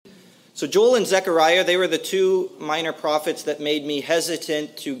So Joel and Zechariah, they were the two minor prophets that made me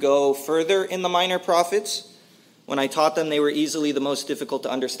hesitant to go further in the minor prophets. When I taught them, they were easily the most difficult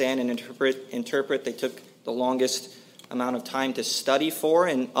to understand and interpret. They took the longest amount of time to study for.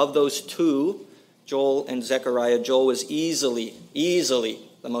 And of those two, Joel and Zechariah, Joel was easily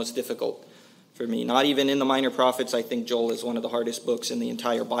the most difficult for me. Not even in the minor prophets, I think Joel is one of the hardest books in the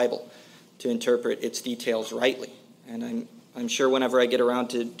entire Bible to interpret its details rightly. And I'm sure whenever I get around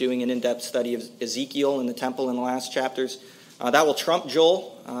to doing an in-depth study of Ezekiel and the temple in the last chapters, that will trump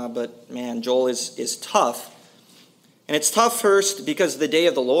Joel. But man, Joel is tough. And it's tough first because the day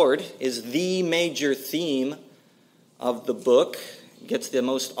of the Lord is the major theme of the book. It gets the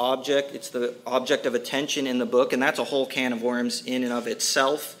most object. It's the object of attention in the book. And that's a whole can of worms in and of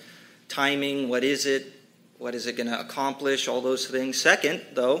itself. Timing, what is it? What is it going to accomplish? All those things. Second,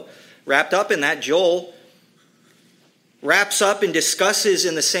 though, wrapped up in that, Joel wraps up and discusses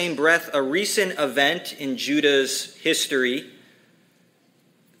in the same breath a recent event in Judah's history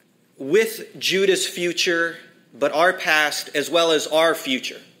with Judah's future, but our past as well as our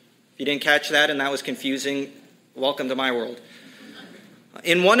future. If you didn't catch that and that was confusing, welcome to my world.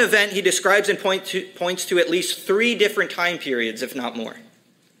 In one event, he describes and points to at least 3 different time periods, if not more.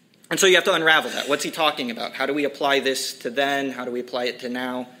 And so you have to unravel that. What's he talking about? How do we apply this to then? How do we apply it to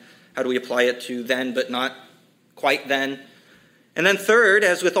now? How do we apply it to then but not quite then? And then third,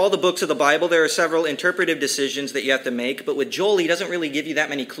 as with all the books of the Bible, there are several interpretive decisions that you have to make. But with Joel, he doesn't really give you that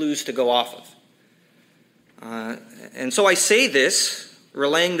many clues to go off of. And so I say this,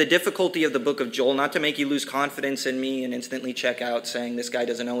 relaying the difficulty of the book of Joel, not to make you lose confidence in me and instantly check out saying this guy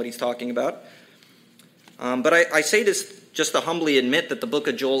doesn't know what he's talking about. But I say this just to humbly admit that the book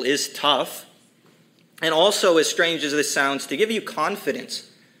of Joel is tough. And also, as strange as this sounds, to give you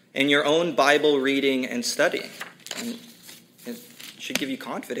confidence in your own Bible reading and studying. And it should give you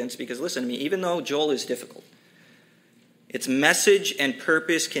confidence because, listen to me, even though Joel is difficult, its message and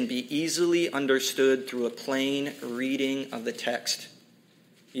purpose can be easily understood through a plain reading of the text.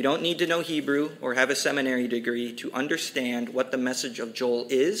 You don't need to know Hebrew or have a seminary degree to understand what the message of Joel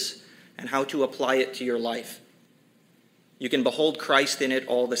is and how to apply it to your life. You can behold Christ in it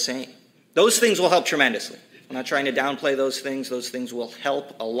all the same. Those things will help tremendously. I'm not trying to downplay those things. Those things will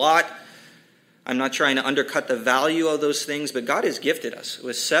help a lot. I'm not trying to undercut the value of those things, but God has gifted us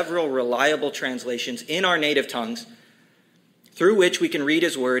with several reliable translations in our native tongues through which we can read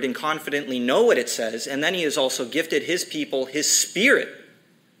his word and confidently know what it says. And then he has also gifted his people, his Spirit,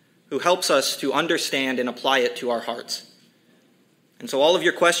 who helps us to understand and apply it to our hearts. And so all of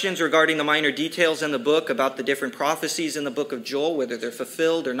your questions regarding the minor details in the book about the different prophecies in the book of Joel, whether they're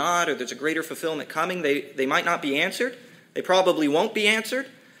fulfilled or not, or there's a greater fulfillment coming, they might not be answered. They probably won't be answered.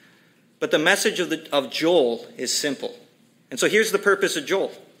 But the message of Joel is simple. And so here's the purpose of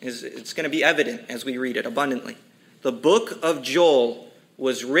Joel. It's going to be evident as we read it abundantly. The book of Joel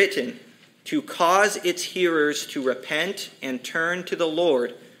was written to cause its hearers to repent and turn to the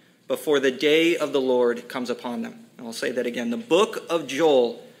Lord before the day of the Lord comes upon them. And I'll say that again. The book of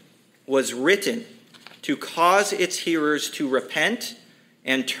Joel was written to cause its hearers to repent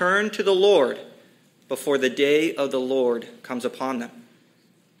and turn to the Lord before the day of the Lord comes upon them.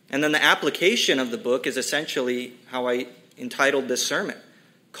 And then the application of the book is essentially how I entitled this sermon.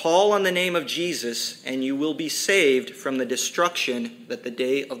 Call on the name of Jesus, and you will be saved from the destruction that the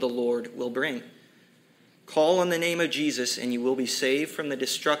day of the Lord will bring. Call on the name of Jesus, and you will be saved from the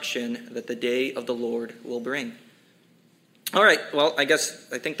destruction that the day of the Lord will bring. All right, well, I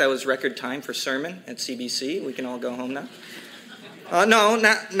think that was record time for sermon at CBC. We can all go home now.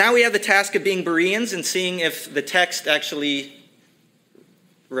 Now we have the task of being Bereans and seeing if the text actually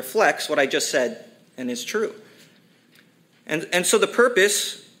reflects what I just said and is true. And so the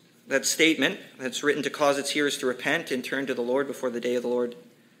purpose, that statement that's written to cause its hearers to repent and turn to the Lord before the day of the Lord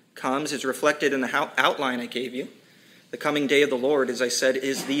comes, is reflected in the outline I gave you. The coming day of the Lord, as I said,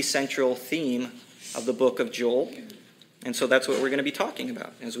 is the central theme of the book of Joel. And so that's what we're going to be talking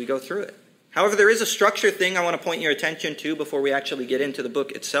about as we go through it. However, there is a structure thing I want to point your attention to before we actually get into the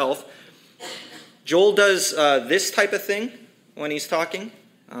book itself. Joel does this type of thing when he's talking.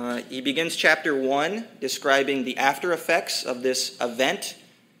 He begins chapter 1 describing the after effects of this event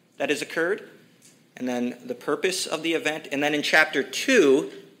that has occurred, and then the purpose of the event. And then in chapter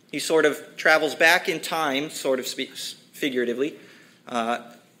 2, he sort of travels back in time, sort of speaks figuratively,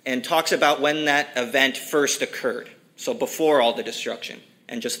 and talks about when that event first occurred. So before all the destruction,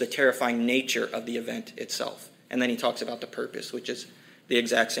 and just the terrifying nature of the event itself. And then he talks about the purpose, which is the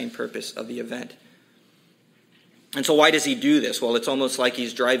exact same purpose of the event. And so why does he do this? Well, it's almost like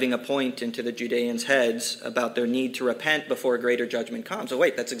he's driving a point into the Judeans' heads about their need to repent before greater judgment comes. Oh,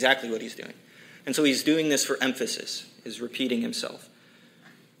 wait, that's exactly what he's doing. And so he's doing this for emphasis, is repeating himself.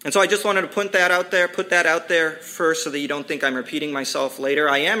 And so I just wanted to put that out there first so that you don't think I'm repeating myself later.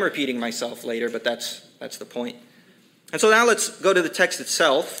 I am repeating myself later, but that's the point. And so now let's go to the text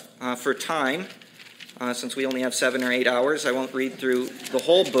itself for time. Since we only have 7 or 8 hours, I won't read through the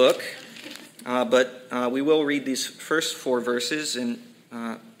whole book, but we will read these first 4 verses and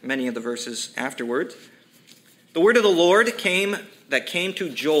many of the verses afterwards. The word of the Lord came to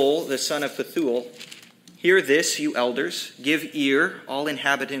Joel, the son of Pethuel. Hear this, you elders. Give ear, all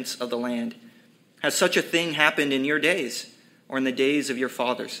inhabitants of the land. Has such a thing happened in your days, or in the days of your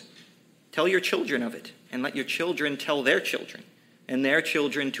fathers? Tell your children of it, and let your children tell their children, and their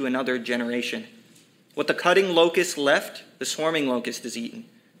children to another generation. What the cutting locust left, the swarming locust has eaten.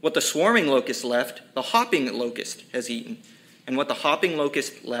 What the swarming locust left, the hopping locust has eaten. And what the hopping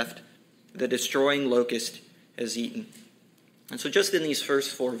locust left, the destroying locust has eaten. And so just in these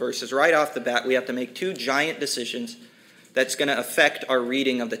first 4 verses, right off the bat, we have to make 2 giant decisions that's going to affect our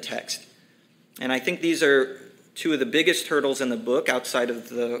reading of the text. And I think these are 2 of the biggest hurdles in the book outside of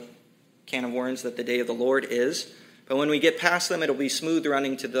the can of worms that the day of the Lord is. But when we get past them, it'll be smooth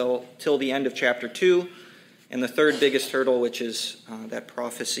running till the end of chapter 2. And the third biggest hurdle, which is that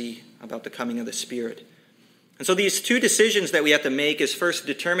prophecy about the coming of the Spirit. And so these 2 decisions that we have to make is first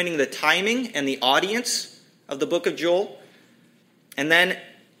determining the timing and the audience of the book of Joel. And then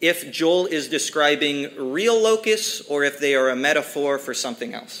if Joel is describing real locusts or if they are a metaphor for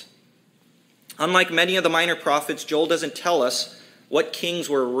something else. Unlike many of the minor prophets, Joel doesn't tell us what kings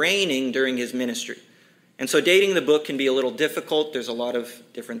were reigning during his ministry. And so dating the book can be a little difficult. There's a lot of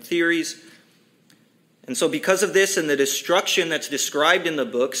different theories. And so because of this and the destruction that's described in the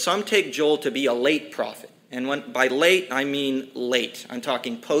book, some take Joel to be a late prophet. And by late, I mean late. I'm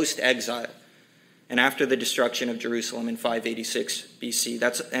talking post-exile. And after the destruction of Jerusalem in 586 BC.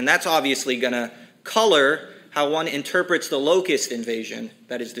 That's obviously going to color how one interprets the locust invasion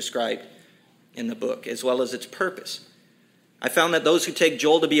that is described in the book, as well as its purpose. I found that those who take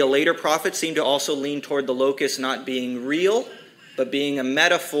Joel to be a later prophet seem to also lean toward the locust not being real, but being a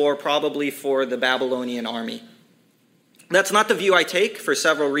metaphor probably for the Babylonian army. That's not the view I take for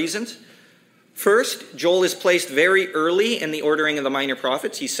several reasons. First, Joel is placed very early in the ordering of the minor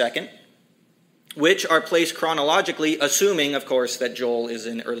prophets. He's second, which are placed chronologically, assuming, of course, that Joel is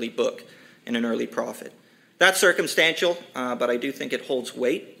an early book and an early prophet. That's circumstantial, but I do think it holds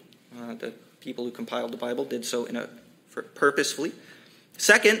weight. The people who compiled the Bible did so purposefully.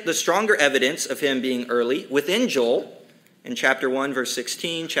 Second, the stronger evidence of him being early within Joel, in chapter 1, verse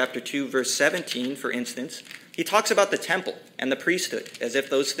 16, chapter 2, verse 17, for instance, he talks about the temple and the priesthood, as if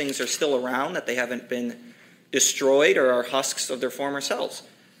those things are still around, that they haven't been destroyed or are husks of their former selves.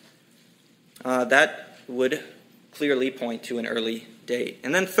 That would clearly point to an early date.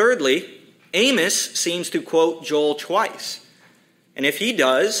 And then thirdly, Amos seems to quote Joel twice. And if he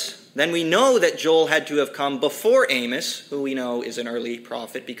does, then we know that Joel had to have come before Amos, who we know is an early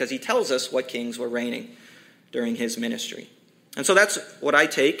prophet, because he tells us what kings were reigning during his ministry. And so that's what I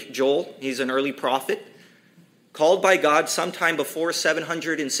take. Joel, he's an early prophet, called by God sometime before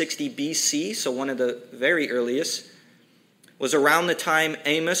 760 BC, so one of the very earliest. Was around the time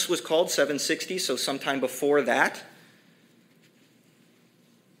Amos was called, 760, so sometime before that.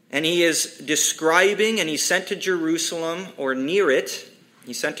 And he is describing, and he's sent to Jerusalem, or near it,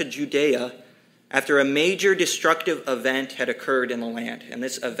 he's sent to Judea, after a major destructive event had occurred in the land. And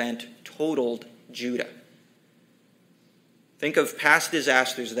this event totaled Judah. Think of past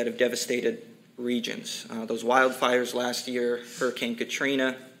disasters that have devastated regions. Those wildfires last year, Hurricane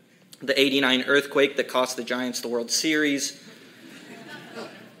Katrina, the 89 earthquake that cost the Giants the World Series.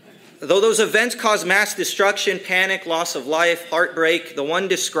 Though those events cause mass destruction, panic, loss of life, heartbreak, the one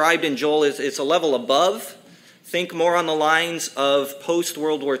described in Joel is a level above. Think more on the lines of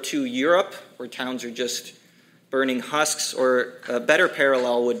post-World War II Europe, where towns are just burning husks, or a better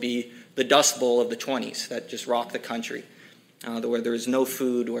parallel would be the Dust Bowl of the 20s that just rocked the country, where there was no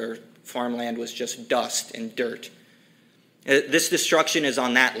food, where farmland was just dust and dirt. This destruction is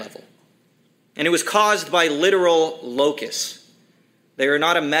on that level. And it was caused by literal locusts. They are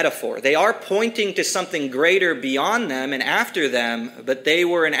not a metaphor. They are pointing to something greater beyond them and after them, but they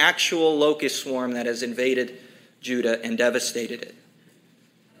were an actual locust swarm that has invaded Judah and devastated it.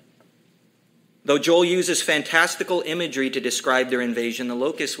 Though Joel uses fantastical imagery to describe their invasion, the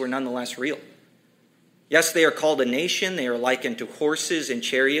locusts were nonetheless real. Yes, they are called a nation. They are likened to horses and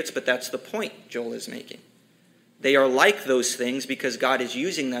chariots, but that's the point Joel is making. They are like those things because God is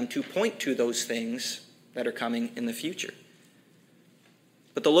using them to point to those things that are coming in the future.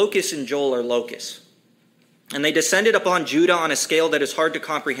 But the locusts in Joel are locusts. And they descended upon Judah on a scale that is hard to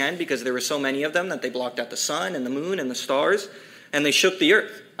comprehend because there were so many of them that they blocked out the sun and the moon and the stars, and they shook the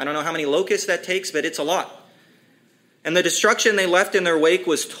earth. I don't know how many locusts that takes, but it's a lot. And the destruction they left in their wake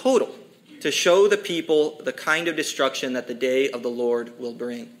was total, to show the people the kind of destruction that the day of the Lord will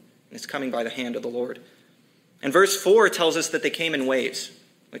bring. And it's coming by the hand of the Lord. And verse 4 tells us that they came in waves,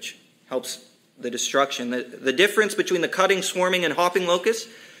 which helps the destruction. The difference between the cutting, swarming, and hopping locusts,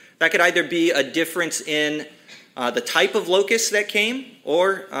 that could either be a difference in the type of locust that came,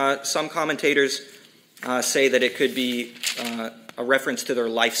 or some commentators say that it could be a reference to their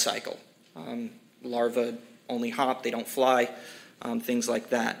life cycle. Larvae only hop, they don't fly, things like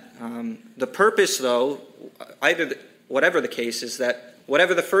that. The purpose, though, whatever the case, is that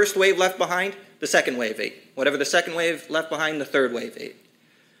whatever the first wave left behind, the second wave ate. Whatever the second wave left behind, the third wave ate.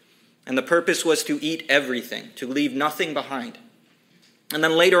 And the purpose was to eat everything, to leave nothing behind. And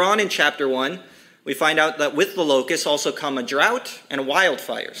then later on in chapter 1, we find out that with the locusts also come a drought and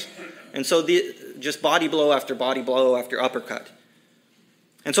wildfires. And so just body blow after uppercut.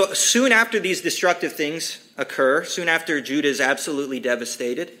 And so soon after these destructive things occur, soon after Judah is absolutely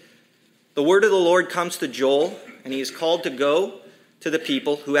devastated, the word of the Lord comes to Joel, and he is called to go to the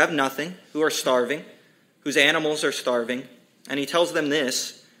people who have nothing, who are starving, whose animals are starving. And he tells them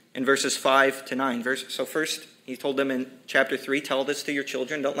this in verses 5 to 9. So first, he told them in chapter 3, tell this to your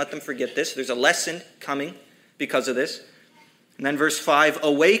children. Don't let them forget this. There's a lesson coming because of this. And then verse 5,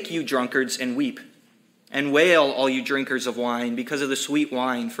 awake, you drunkards, and weep, and wail, all you drinkers of wine, because of the sweet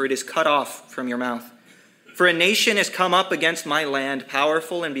wine, for it is cut off from your mouth. For a nation has come up against my land,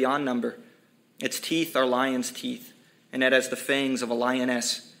 powerful and beyond number. Its teeth are lion's teeth, and it has the fangs of a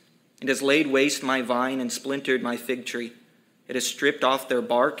lioness. It has laid waste my vine and splintered my fig tree. It has stripped off their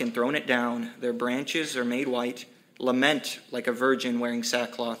bark and thrown it down. Their branches are made white. Lament like a virgin wearing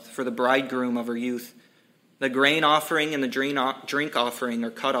sackcloth for the bridegroom of her youth. The grain offering and the drink offering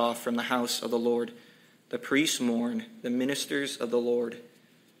are cut off from the house of the Lord. The priests mourn, the ministers of the Lord.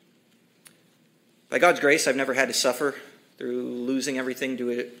 By God's grace, I've never had to suffer through losing everything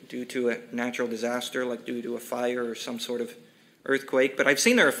due to a natural disaster, like due to a fire or some sort of earthquake. But I've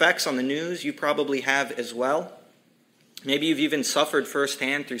seen their effects on the news. You probably have as well. Maybe you've even suffered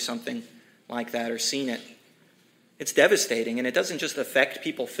firsthand through something like that or seen it. It's devastating, and it doesn't just affect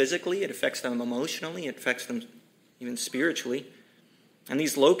people physically. It affects them emotionally. It affects them even spiritually. And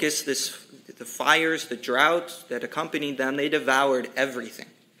these locusts, the fires, the droughts that accompanied them, they devoured everything,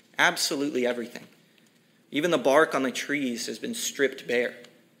 absolutely everything. Even the bark on the trees has been stripped bare.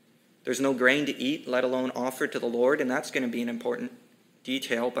 There's no grain to eat, let alone offered to the Lord, and that's going to be an important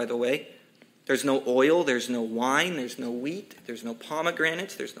detail, by the way. There's no oil, there's no wine, there's no wheat, there's no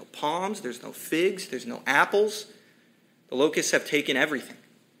pomegranates, there's no palms, there's no figs, there's no apples. The locusts have taken everything,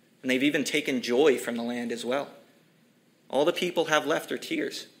 and they've even taken joy from the land as well. All the people have left are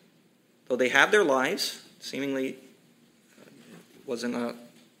tears. Though they have their lives, seemingly wasn't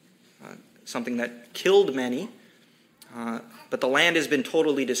something that killed many, but the land has been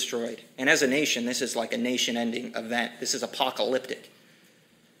totally destroyed. And as a nation, this is like a nation-ending event. This is apocalyptic.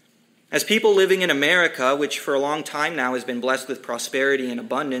 As people living in America, which for a long time now has been blessed with prosperity and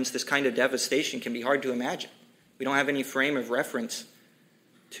abundance, this kind of devastation can be hard to imagine. We don't have any frame of reference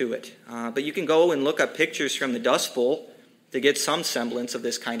to it. But you can go and look up pictures from the Dust Bowl to get some semblance of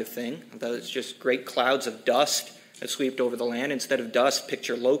this kind of thing. It's just great clouds of dust that swept over the land. Instead of dust,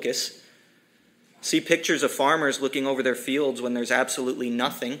 picture locusts. See pictures of farmers looking over their fields when there's absolutely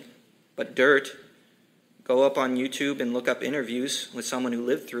nothing but dirt. Go up on YouTube and look up interviews with someone who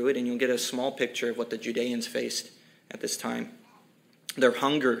lived through it, and you'll get a small picture of what the Judeans faced at this time. Their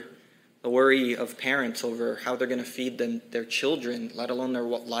hunger, the worry of parents over how they're going to feed their children, let alone their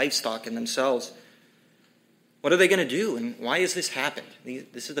livestock and themselves. What are they going to do, and why has this happened?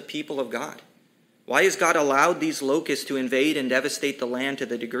 This is the people of God. Why has God allowed these locusts to invade and devastate the land to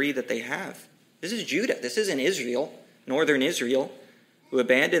the degree that they have? This is Judah. This isn't Israel, northern Israel, who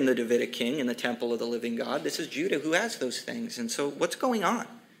abandoned the Davidic king in the temple of the living God. This is Judah who has those things. And so what's going on?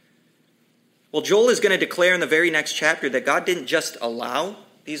 Well, Joel is going to declare in the very next chapter that God didn't just allow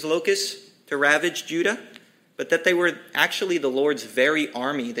these locusts to ravage Judah, but that they were actually the Lord's very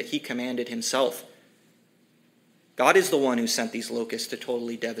army that he commanded himself. God is the one who sent these locusts to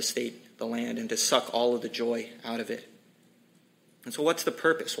totally devastate the land and to suck all of the joy out of it. And so what's the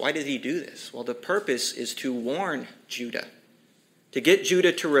purpose? Why did he do this? Well, the purpose is to warn Judah, to get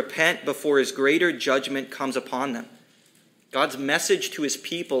Judah to repent before his greater judgment comes upon them. God's message to his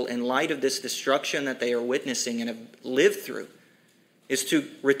people in light of this destruction that they are witnessing and have lived through is to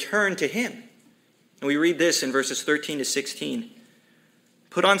return to him. And we read this in verses 13 to 16.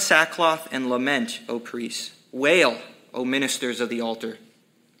 Put on sackcloth and lament, O priests. Wail, O ministers of the altar.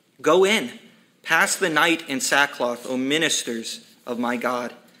 Go in, pass the night in sackcloth, O ministers of my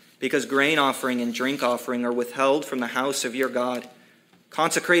God, because grain offering and drink offering are withheld from the house of your God.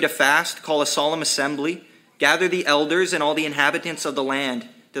 Consecrate a fast, call a solemn assembly, gather the elders and all the inhabitants of the land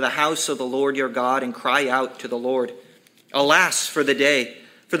to the house of the Lord your God, and cry out to the Lord. Alas for the day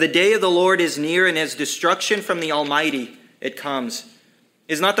of the Lord is near, and as destruction from the Almighty it comes.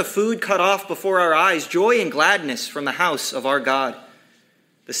 Is not the food cut off before our eyes, joy and gladness from the house of our God?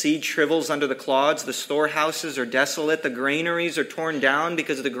 The seed shrivels under the clods, the storehouses are desolate, the granaries are torn down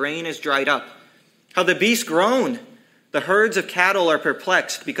because the grain is dried up. How the beasts groan! The herds of cattle are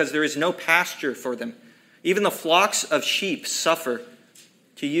perplexed because there is no pasture for them. Even the flocks of sheep suffer.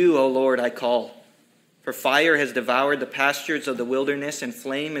 To you, O Lord, I call. For fire has devoured the pastures of the wilderness, and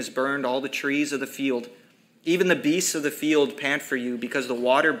flame has burned all the trees of the field. Even the beasts of the field pant for you, because the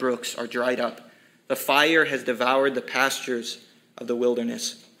water brooks are dried up. The fire has devoured the pastures of the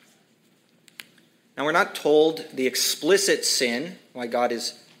wilderness. Now, we're not told the explicit sin, why God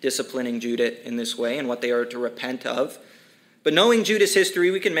is disciplining Judah in this way, and what they are to repent of. But knowing Judah's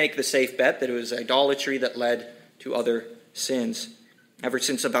history, we can make the safe bet that it was idolatry that led to other sins. Ever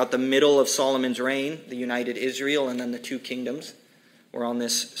since about the middle of Solomon's reign, the united Israel and then the two kingdoms were on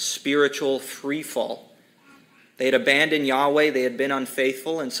this spiritual free fall. They had abandoned Yahweh, they had been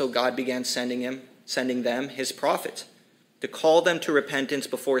unfaithful, and so God began sending them, his prophets, to call them to repentance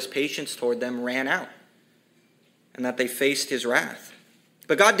before his patience toward them ran out, and that they faced his wrath.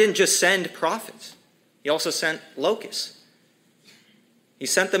 But God didn't just send prophets. He also sent locusts. He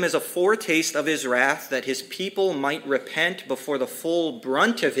sent them as a foretaste of his wrath, that his people might repent before the full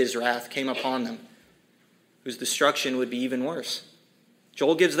brunt of his wrath came upon them, whose destruction would be even worse.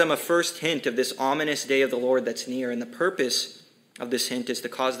 Joel gives them a first hint of this ominous day of the Lord that's near, and the purpose of this hint is to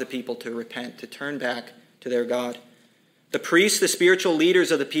cause the people to repent, to turn back to their God. The priests, the spiritual leaders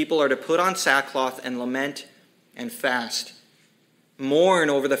of the people, are to put on sackcloth and lament and fast. Mourn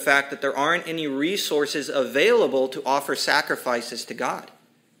over the fact that there aren't any resources available to offer sacrifices to God.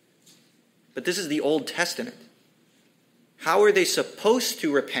 But this is the Old Testament. How are they supposed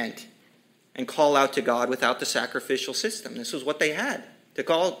to repent and call out to God without the sacrificial system? This was what they had to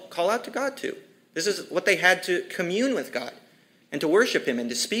call out to God to. This is what they had to commune with God and to worship him and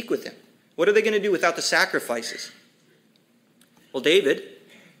to speak with him. What are they going to do without the sacrifices? Well, David,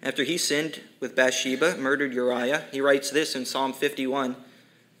 after he sinned with Bathsheba, murdered Uriah, he writes this in Psalm 51,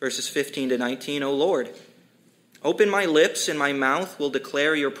 verses 15 to 19, O Lord, open my lips, and my mouth will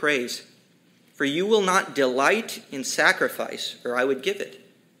declare your praise. For you will not delight in sacrifice, or I would give it.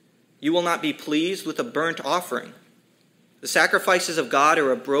 You will not be pleased with a burnt offering. The sacrifices of God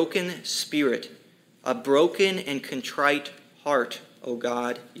are a broken spirit, a broken and contrite heart, O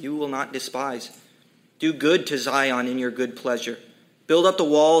God, you will not despise. Do good to Zion in your good pleasure. Build up the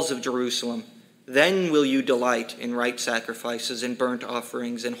walls of Jerusalem. Then will you delight in right sacrifices and burnt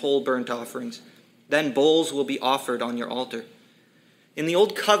offerings and whole burnt offerings. Then bulls will be offered on your altar. In the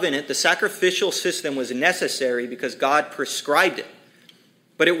Old Covenant, the sacrificial system was necessary because God prescribed it.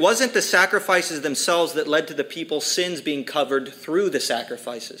 But it wasn't the sacrifices themselves that led to the people's sins being covered through the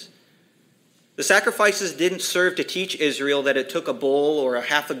sacrifices. The sacrifices didn't serve to teach Israel that it took a bull or a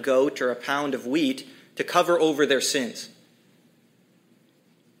half a goat or a pound of wheat to cover over their sins.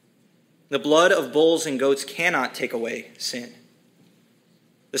 The blood of bulls and goats cannot take away sin.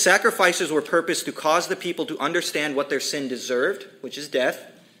 The sacrifices were purposed to cause the people to understand what their sin deserved, which is death,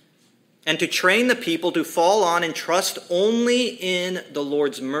 and to train the people to fall on and trust only in the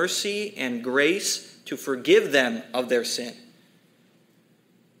Lord's mercy and grace to forgive them of their sin.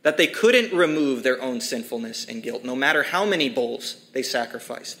 That they couldn't remove their own sinfulness and guilt, no matter how many bulls they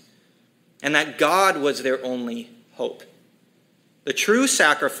sacrificed. And that God was their only hope. The true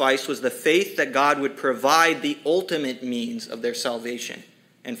sacrifice was the faith that God would provide the ultimate means of their salvation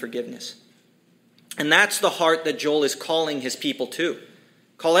and forgiveness. And that's the heart that Joel is calling his people to.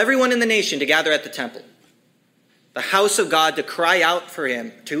 Call everyone in the nation to gather at the temple, the house of God, to cry out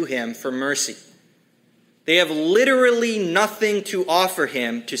to him for mercy. They have literally nothing to offer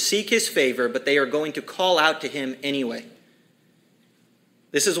him to seek his favor, but they are going to call out to him anyway.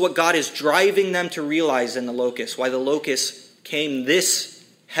 This is what God is driving them to realize in the locusts, why the locusts came this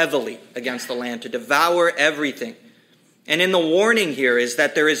heavily against the land, to devour everything. And in the warning here is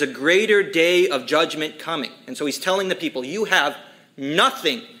that there is a greater day of judgment coming. And so he's telling the people, you have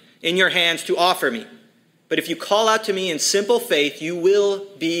nothing in your hands to offer me. But if you call out to me in simple faith, you will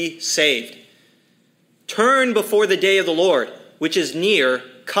be saved. Turn before the day of the Lord, which is near,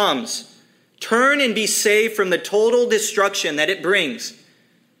 comes. Turn and be saved from the total destruction that it brings,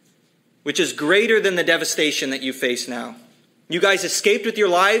 which is greater than the devastation that you face now. You guys escaped with your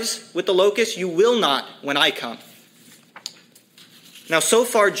lives with the locusts. You will not when I come. Now, so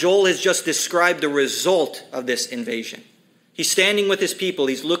far, Joel has just described the result of this invasion. He's standing with his people.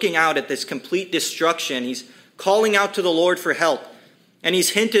 He's looking out at this complete destruction. He's calling out to the Lord for help. And he's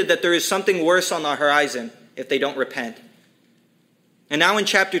hinted that there is something worse on the horizon if they don't repent. And now in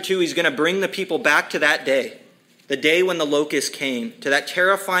chapter 2, he's going to bring the people back to that day, the day when the locusts came, to that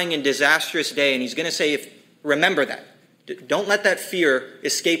terrifying and disastrous day. And he's going to say, remember that. Don't let that fear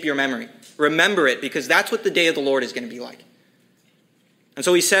escape your memory. Remember it, because that's what the day of the Lord is going to be like. And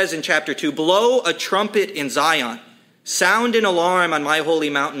so he says in chapter 2, blow a trumpet in Zion, sound an alarm on my holy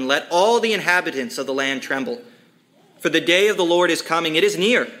mountain, let all the inhabitants of the land tremble. For the day of the Lord is coming, it is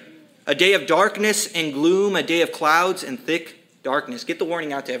near, a day of darkness and gloom, a day of clouds and thick darkness. Get the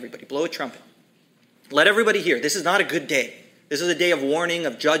warning out to everybody. Blow a trumpet. Let everybody hear. This is not a good day. This is a day of warning,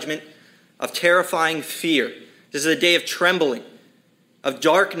 of judgment, of terrifying fear. This is a day of trembling, of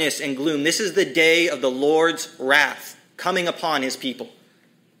darkness and gloom. This is the day of the Lord's wrath coming upon his people.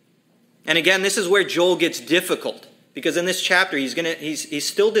 And again, this is where Joel gets difficult, because in this chapter he's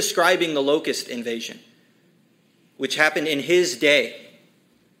still describing the locust invasion, which happened in his day.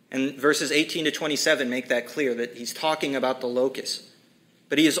 And verses 18 to 27 make that clear, that he's talking about the locusts.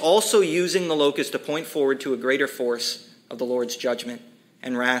 But he is also using the locusts to point forward to a greater force of the Lord's judgment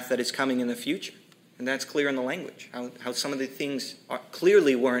and wrath that is coming in the future. And that's clear in the language, how some of the things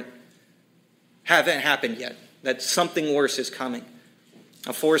clearly haven't happened yet, that something worse is coming.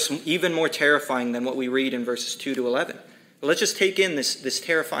 A force even more terrifying than what we read in verses 2 to 11. But let's just take in this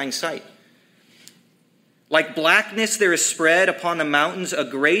terrifying sight. Like blackness there is spread upon the mountains a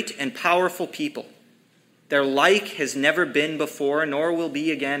great and powerful people. Their like has never been before, nor will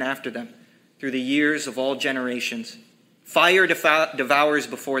be again after them, through the years of all generations. Fire devours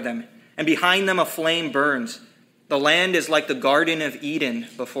before them, and behind them a flame burns. The land is like the Garden of Eden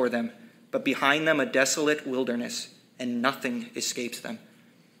before them, but behind them a desolate wilderness, and nothing escapes them.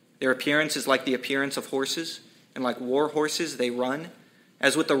 Their appearance is like the appearance of horses, and like war horses they run.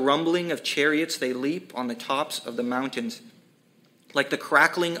 As with the rumbling of chariots, they leap on the tops of the mountains. Like the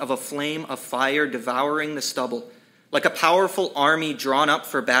crackling of a flame of fire devouring the stubble. Like a powerful army drawn up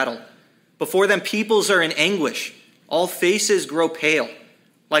for battle. Before them peoples are in anguish. All faces grow pale.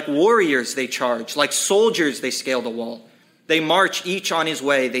 Like warriors they charge. Like soldiers they scale the wall. They march each on his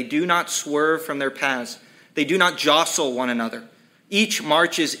way. They do not swerve from their paths. They do not jostle one another. Each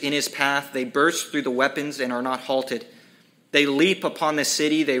marches in his path. They burst through the weapons and are not halted. They leap upon the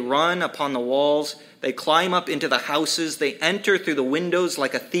city, they run upon the walls, they climb up into the houses, they enter through the windows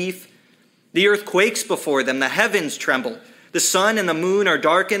like a thief. The earth quakes before them, the heavens tremble. The sun and the moon are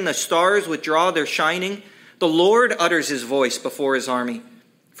darkened, the stars withdraw their shining. The Lord utters his voice before his army,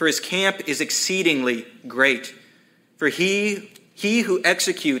 for his camp is exceedingly great. For he who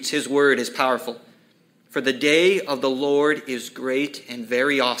executes his word is powerful. For the day of the Lord is great and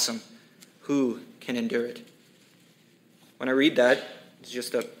very awesome. Who can endure it? When I read that, it's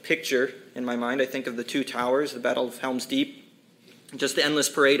just a picture in my mind. I think of the two towers, the Battle of Helm's Deep, just the endless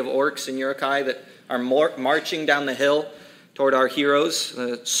parade of orcs and Uruk-hai that are marching down the hill toward our heroes,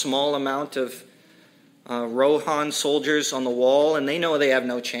 a small amount of Rohan soldiers on the wall, and they know they have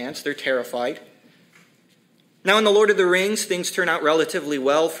no chance. They're terrified. Now in the Lord of the Rings, things turn out relatively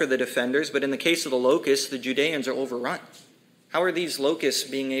well for the defenders, but in the case of the locusts, the Judeans are overrun. How are these locusts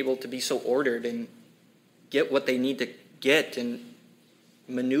being able to be so ordered and get what they need to get and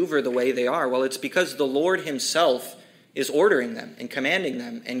maneuver the way they are? Well, it's because the Lord himself is ordering them and commanding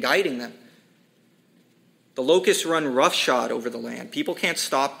them and guiding them. The locusts run roughshod over the land. People can't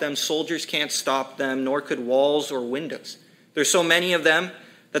stop them. Soldiers can't stop them, nor could walls or windows. There's so many of them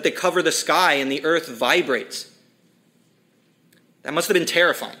that they cover the sky and the earth vibrates. That must have been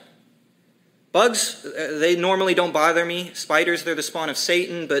terrifying. Bugs, they normally don't bother me. Spiders, they're the spawn of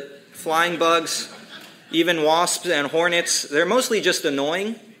Satan, but flying bugs, even wasps and hornets, they're mostly just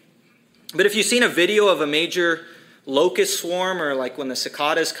annoying. But if you've seen a video of a major locust swarm, or like when the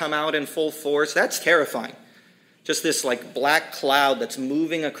cicadas come out in full force, that's terrifying. Just this like black cloud that's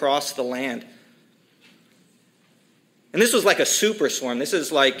moving across the land. And this was like a super swarm. This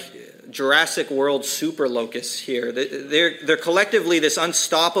is like Jurassic World super locusts here. They're collectively this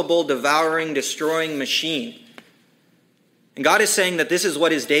unstoppable, devouring, destroying machine. And God is saying that this is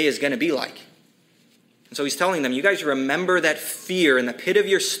what his day is going to be like. And so he's telling them, you guys remember that fear in the pit of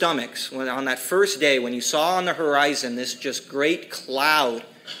your stomachs when on that first day when you saw on the horizon this just great cloud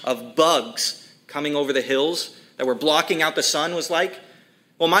of bugs coming over the hills that were blocking out the sun was like?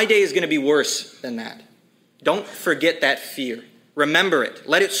 Well, my day is going to be worse than that. Don't forget that fear. Remember it.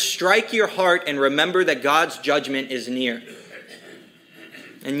 Let it strike your heart and remember that God's judgment is near.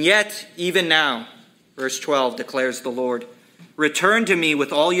 And yet, even now, verse 12 declares the Lord, return to me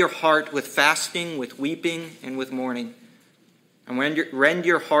with all your heart, with fasting, with weeping, and with mourning. And rend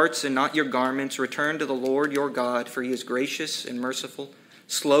your hearts and not your garments. Return to the Lord your God, for he is gracious and merciful,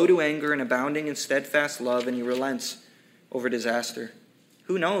 slow to anger and abounding in steadfast love, and he relents over disaster.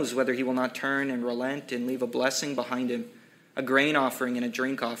 Who knows whether he will not turn and relent and leave a blessing behind him, a grain offering and a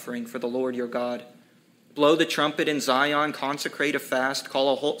drink offering for the Lord your God. Blow the trumpet in Zion, consecrate a fast,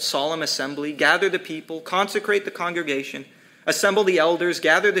 call a solemn assembly, gather the people, consecrate the congregation, assemble the elders,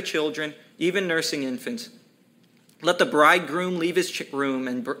 gather the children, even nursing infants. Let the bridegroom leave his room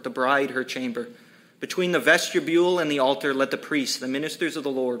and the bride her chamber. Between the vestibule and the altar, let the priests, the ministers of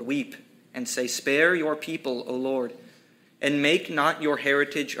the Lord, weep and say, spare your people, O Lord, and make not your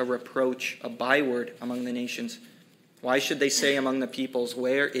heritage a reproach, a byword among the nations. Why should they say among the peoples,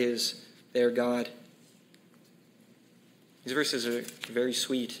 where is their God? These verses are very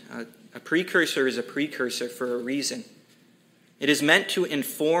sweet. A precursor is a precursor for a reason. It is meant to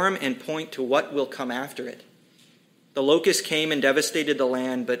inform and point to what will come after it. The locusts came and devastated the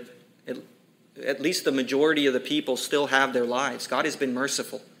land, but at least the majority of the people still have their lives. God has been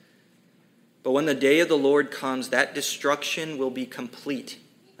merciful. But when the day of the Lord comes, that destruction will be complete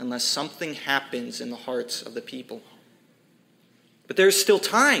unless something happens in the hearts of the people. But there's still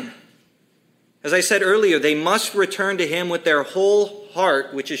time. As I said earlier, they must return to him with their whole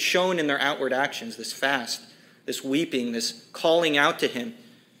heart, which is shown in their outward actions, this fast, this weeping, this calling out to him.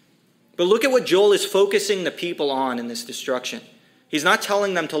 But look at what Joel is focusing the people on in this destruction. He's not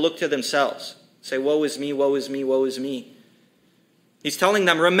telling them to look to themselves, say, woe is me, woe is me, woe is me. He's telling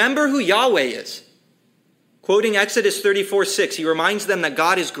them, remember who Yahweh is. Quoting Exodus 34:6, he reminds them that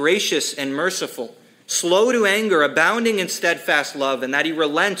God is gracious and merciful, slow to anger, abounding in steadfast love, and that he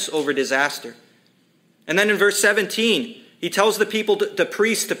relents over disaster. And then in verse 17, he tells the people, the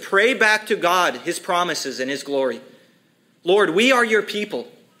priests, to pray back to God his promises and his glory. Lord, we are your people.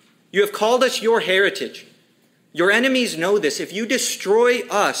 You have called us your heritage. Your enemies know this. If you destroy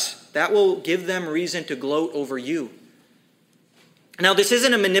us, that will give them reason to gloat over you. Now, this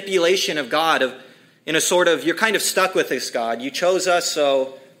isn't a manipulation of God, in a sort of, you're kind of stuck with this, God. You chose us,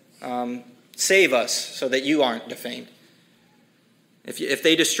 so save us so that you aren't defamed. If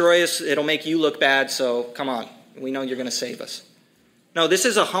they destroy us, it'll make you look bad, so come on. We know you're going to save us. No, this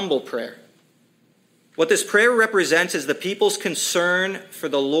is a humble prayer. What this prayer represents is the people's concern for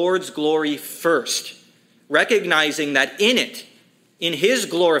the Lord's glory first, recognizing that in it, in his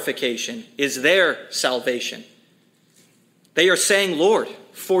glorification, is their salvation. They are saying, Lord,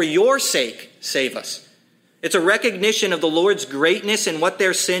 for your sake, save us. It's a recognition of the Lord's greatness and what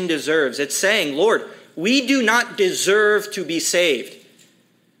their sin deserves. It's saying, Lord, we do not deserve to be saved.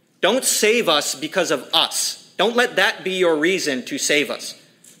 Don't save us because of us. Don't let that be your reason to save us.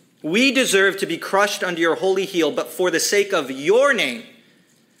 We deserve to be crushed under your holy heel, but for the sake of your name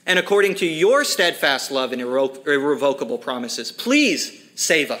and according to your steadfast love and irrevocable promises, please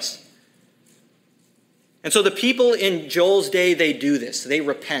save us. And so the people in Joel's day, they do this. They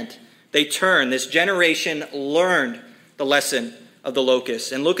repent. They turn. This generation learned the lesson of the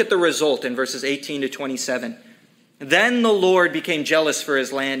locusts. And look at the result in verses 18 to 27. Then the Lord became jealous for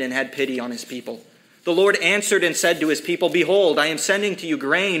his land and had pity on his people. The Lord answered and said to his people, behold, I am sending to you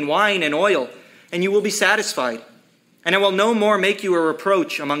grain, wine, and oil, and you will be satisfied. And I will no more make you a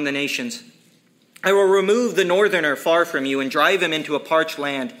reproach among the nations. I will remove the northerner far from you and drive him into a parched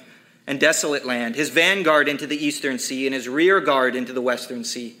land and desolate land, his vanguard into the eastern sea and his rear guard into the western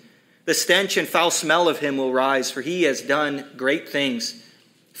sea. The stench and foul smell of him will rise, for he has done great things.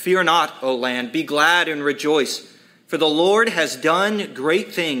 Fear not, O land, be glad and rejoice, for the Lord has done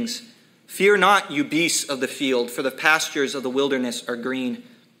great things. Fear not, you beasts of the field, for the pastures of the wilderness are green.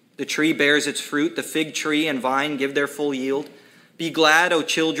 The tree bears its fruit, the fig tree and vine give their full yield. Be glad, O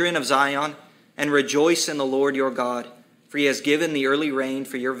children of Zion, and rejoice in the Lord your God, for he has given the early rain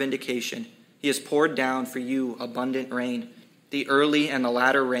for your vindication. He has poured down for you abundant rain, the early and the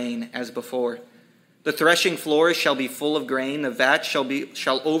latter rain as before. The threshing floors shall be full of grain, the vats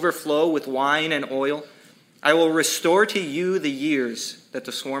shall overflow with wine and oil. I will restore to you the years that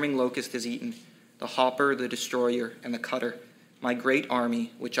the swarming locust has eaten, the hopper, the destroyer, and the cutter, my great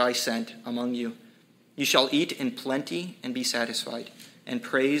army which I sent among you. You shall eat in plenty and be satisfied, and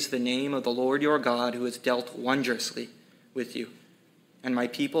praise the name of the Lord your God, who has dealt wondrously with you. And my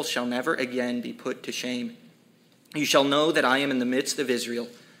people shall never again be put to shame. You shall know that I am in the midst of Israel,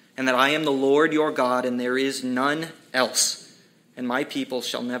 and that I am the Lord your God, and there is none else. and my people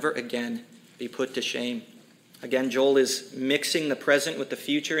shall never again be put to shame. Again, Joel is mixing the present with the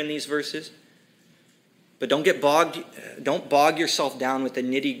future in these verses. But don't bog yourself down with the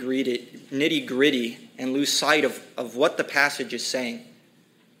nitty-gritty and lose sight of what the passage is saying.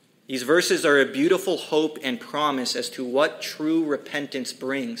 These verses are a beautiful hope and promise as to what true repentance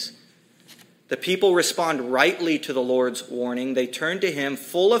brings. The people respond rightly to the Lord's warning. They turn to him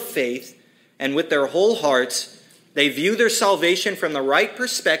full of faith, and with their whole hearts, they view their salvation from the right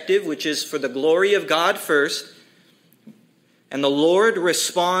perspective, which is for the glory of God first. And the Lord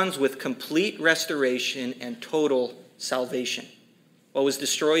responds with complete restoration and total salvation. What was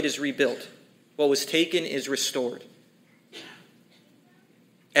destroyed is rebuilt. What was taken is restored.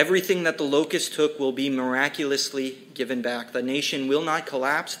 Everything that the locust took will be miraculously given back. The nation will not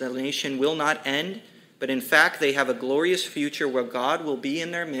collapse. The nation will not end. But in fact, they have a glorious future where God will be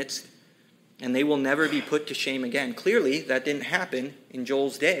in their midst, and they will never be put to shame again. Clearly, that didn't happen in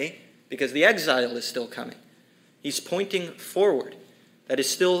Joel's day because the exile is still coming. He's pointing forward. That is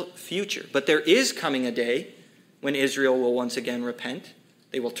still future. But there is coming a day when Israel will once again repent.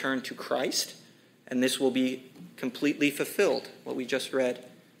 They will turn to Christ, and this will be completely fulfilled, what we just read.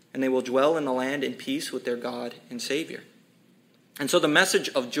 And they will dwell in the land in peace with their God and Savior. And so the message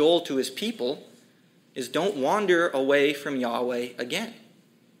of Joel to his people is don't wander away from Yahweh again.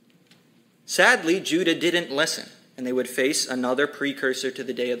 Sadly, Judah didn't listen, and they would face another precursor to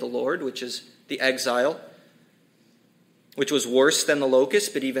the day of the Lord, which is the exile, which was worse than the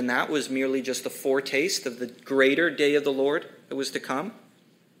locust, but even that was merely just a foretaste of the greater day of the Lord that was to come.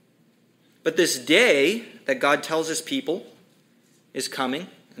 But this day that God tells his people is coming,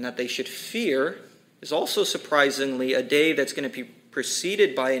 and that they should fear, is also surprisingly a day that's going to be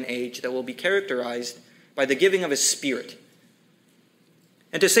preceded by an age that will be characterized by the giving of his Spirit.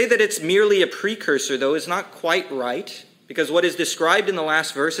 And to say that it's merely a precursor, though, is not quite right, because what is described in the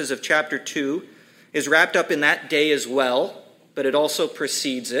last verses of chapter 2 is wrapped up in that day as well, but it also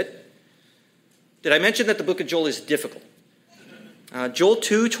precedes it. Did I mention that the book of Joel is difficult? Joel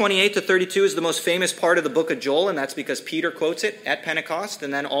 2:28-32 is the most famous part of the book of Joel, and that's because Peter quotes it at Pentecost,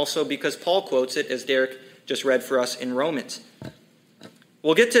 and then also because Paul quotes it, as Derek just read for us in Romans.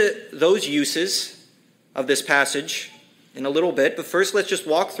 We'll get to those uses of this passage in a little bit, but first let's just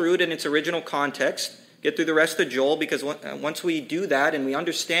walk through it in its original context, get through the rest of Joel, because once we do that and we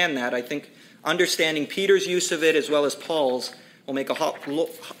understand that, I think understanding Peter's use of it as well as Paul's will make a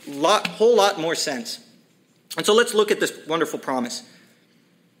whole lot more sense. And so let's look at this wonderful promise.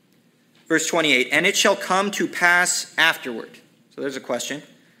 Verse 28, and it shall come to pass afterward. So there's a question.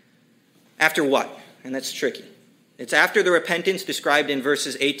 After what? And that's tricky. It's after the repentance described in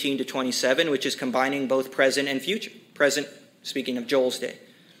verses 18-27, which is combining both present and future. Present, speaking of Joel's day.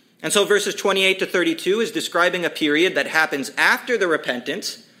 And so verses 28-32 is describing a period that happens after the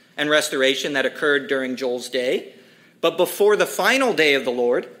repentance and restoration that occurred during Joel's day, but before the final day of the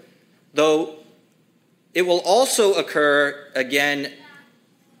Lord, though it will also occur again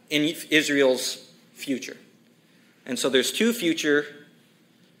in Israel's future. And so there's two future,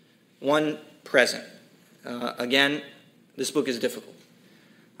 one present. Again, this book is difficult.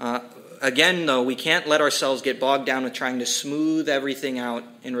 Again, though, we can't let ourselves get bogged down with trying to smooth everything out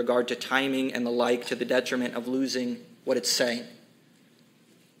in regard to timing and the like to the detriment of losing what it's saying.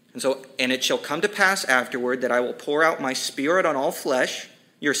 And it shall come to pass afterward that I will pour out my Spirit on all flesh.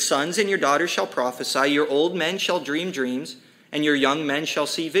 Your sons and your daughters shall prophesy. Your old men shall dream dreams, and your young men shall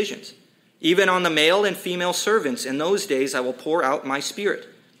see visions. Even on the male and female servants in those days I will pour out my Spirit.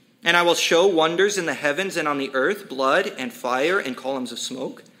 And I will show wonders in the heavens and on the earth, blood and fire and columns of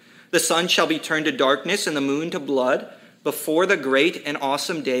smoke. The sun shall be turned to darkness and the moon to blood before the great and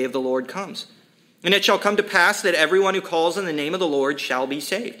awesome day of the Lord comes. And it shall come to pass that everyone who calls on the name of the Lord shall be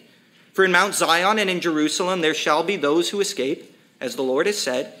saved. For in Mount Zion and in Jerusalem there shall be those who escape, as the Lord has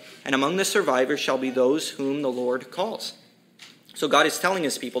said, and among the survivors shall be those whom the Lord calls. So God is telling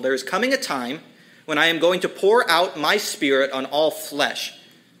his people, there is coming a time when I am going to pour out my Spirit on all flesh.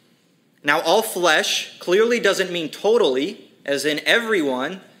 Now, all flesh clearly doesn't mean totally, as in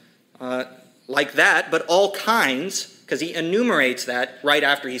everyone, like that, but all kinds, because he enumerates that right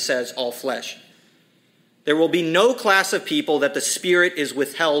after he says all flesh. There will be no class of people that the Spirit is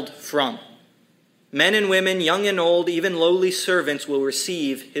withheld from. Men and women, young and old, even lowly servants will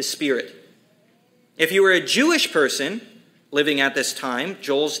receive his Spirit. If you were a Jewish person living at this time,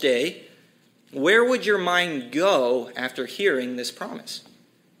 Joel's day, where would your mind go after hearing this promise?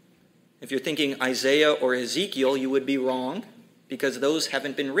 If you're thinking Isaiah or Ezekiel, you would be wrong, because those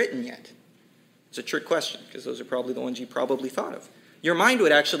haven't been written yet. It's a trick question, because those are probably the ones you probably thought of. Your mind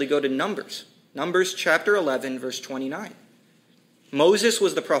would actually go to Numbers. Numbers chapter 11, verse 29. Moses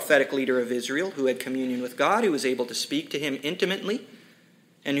was the prophetic leader of Israel who had communion with God, who was able to speak to him intimately,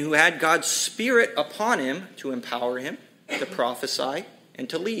 and who had God's Spirit upon him to empower him to prophesy and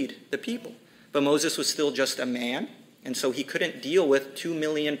to lead the people. But Moses was still just a man, and so he couldn't deal with 2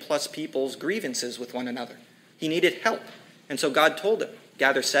 million plus people's grievances with one another. He needed help. And so God told him,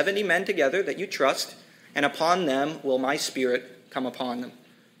 gather 70 men together that you trust, and upon them will my Spirit come upon them.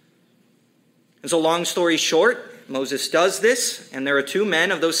 And so long story short, Moses does this, and there are 2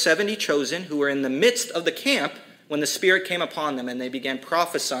 men of those 70 chosen who were in the midst of the camp when the Spirit came upon them, and they began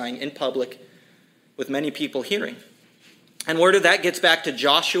prophesying in public with many people hearing. And word of that gets back to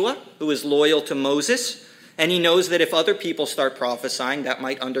Joshua, who is loyal to Moses, and he knows that if other people start prophesying, that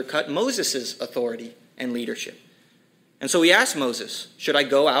might undercut Moses' authority and leadership. And so he asked Moses, should I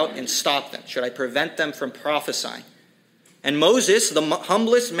go out and stop them? Should I prevent them from prophesying? And Moses, the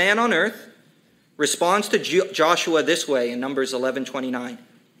humblest man on earth, responds to Joshua this way in Numbers 11:29.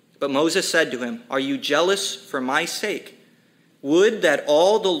 But Moses said to him, are you jealous for my sake? Would that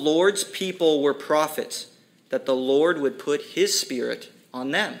all the Lord's people were prophets, that the Lord would put his Spirit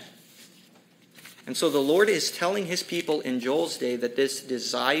on them. And so the Lord is telling his people in Joel's day that this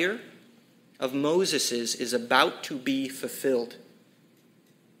desire of Moses's is about to be fulfilled.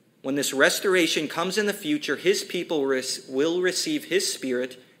 When this restoration comes in the future, his people will receive his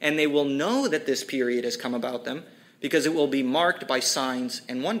Spirit, and they will know that this period has come about them because it will be marked by signs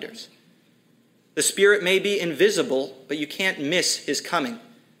and wonders. The Spirit may be invisible, but you can't miss his coming.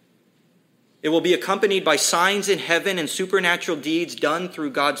 It will be accompanied by signs in heaven and supernatural deeds done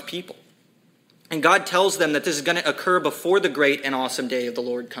through God's people. And God tells them that this is going to occur before the great and awesome day of the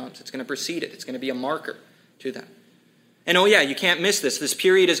Lord comes. It's going to precede it. It's going to be a marker to them. And oh yeah, you can't miss this. This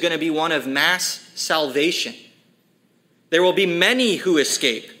period is going to be one of mass salvation. There will be many who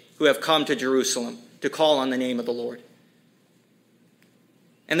escape, who have come to Jerusalem to call on the name of the Lord.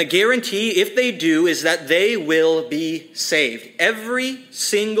 And the guarantee, if they do, is that they will be saved. Every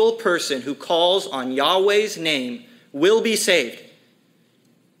single person who calls on Yahweh's name will be saved,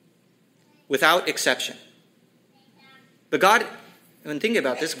 without exception. But God, when thinking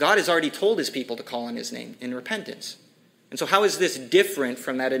about this, God has already told his people to call on his name in repentance. And so how is this different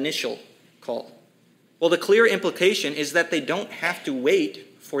from that initial call? Well, the clear implication is that they don't have to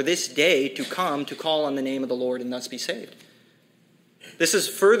wait for this day to come to call on the name of the Lord and thus be saved. This is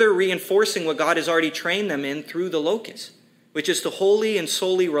further reinforcing what God has already trained them in through the locusts, which is to wholly and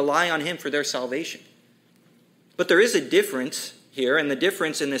solely rely on him for their salvation. But there is a difference here, and the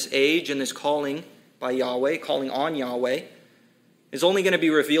difference in this age and this calling by Yahweh, calling on Yahweh, is only going to be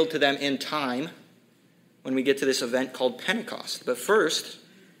revealed to them in time when we get to this event called Pentecost. But first,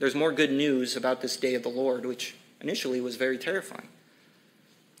 there's more good news about this day of the Lord, which initially was very terrifying.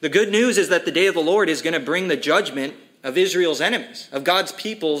 The good news is that the day of the Lord is going to bring the judgment of Israel's enemies, of God's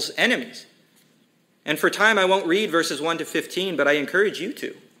people's enemies. And for time, I won't read verses 1 to 15, but I encourage you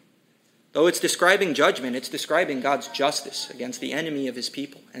to. Though it's describing judgment, it's describing God's justice against the enemy of his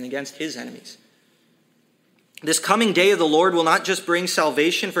people and against his enemies. This coming day of the Lord will not just bring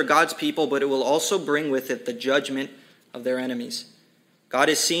salvation for God's people, but it will also bring with it the judgment of their enemies. God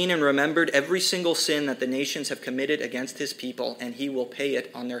has seen and remembered every single sin that the nations have committed against his people, and he will pay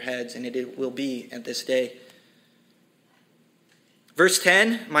it on their heads, and it will be at this day. Verse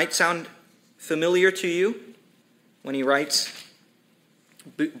 10 might sound familiar to you when he writes,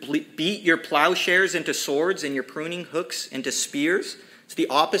 beat your plowshares into swords and your pruning hooks into spears. It's the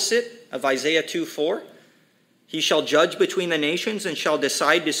opposite of Isaiah 2:4. He shall judge between the nations and shall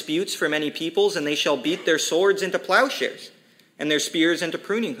decide disputes for many peoples, and they shall beat their swords into plowshares and their spears into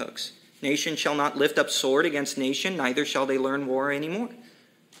pruning hooks. Nation shall not lift up sword against nation, neither shall they learn war anymore.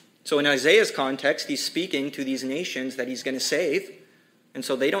 So in Isaiah's context, he's speaking to these nations that he's going to save, and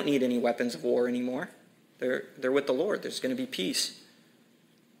so they don't need any weapons of war anymore. They're with the Lord. There's going to be peace.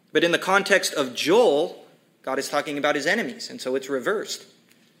 But in the context of Joel, God is talking about his enemies, and so it's reversed.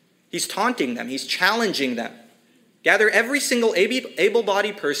 He's taunting them. He's challenging them. Gather every single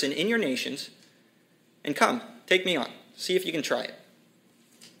able-bodied person in your nations and come, take me on. See if you can try it.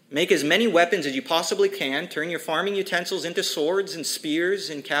 Make as many weapons as you possibly can. Turn your farming utensils into swords and spears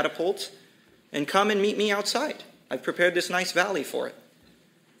and catapults, and come and meet me outside. I've prepared this nice valley for it.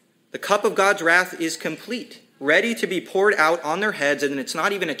 The cup of God's wrath is complete, ready to be poured out on their heads, and it's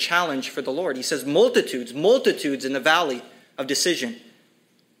not even a challenge for the Lord. He says multitudes in the valley of decision.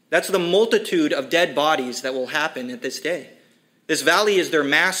 That's the multitude of dead bodies that will happen at this day. This valley is their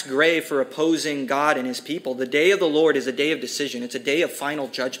mass grave for opposing God and his people. The day of the Lord is a day of decision. It's a day of final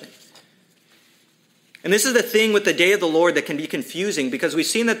judgment. And this is the thing with the day of the Lord that can be confusing, because we've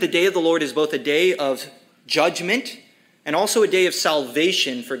seen that the day of the Lord is both a day of judgment, and also a day of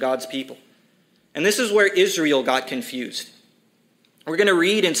salvation for God's people. And this is where Israel got confused. We're going to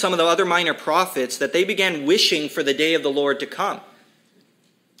read in some of the other minor prophets that they began wishing for the day of the Lord to come.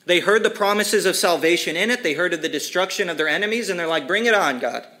 They heard the promises of salvation in it. They heard of the destruction of their enemies, and they're like, bring it on,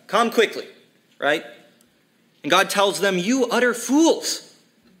 God. Come quickly, right? And God tells them, you utter fools.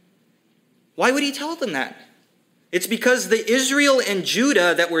 Why would he tell them that? It's because the Israel and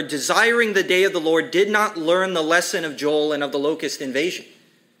Judah that were desiring the day of the Lord did not learn the lesson of Joel and of the locust invasion.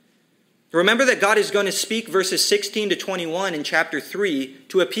 Remember that God is going to speak verses 16 to 21 in chapter 3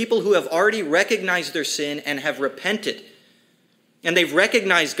 to a people who have already recognized their sin and have repented. And they've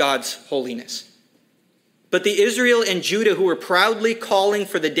recognized God's holiness. But the Israel and Judah who were proudly calling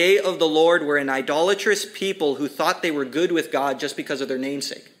for the day of the Lord were an idolatrous people who thought they were good with God just because of their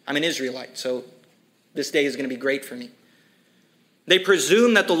namesake. I'm an Israelite, so this day is going to be great for me. They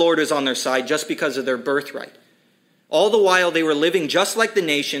presumed that the Lord is on their side just because of their birthright. All the while they were living just like the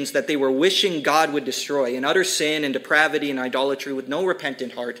nations that they were wishing God would destroy, in utter sin and depravity and idolatry with no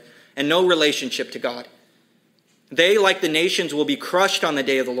repentant heart and no relationship to God. They, like the nations, will be crushed on the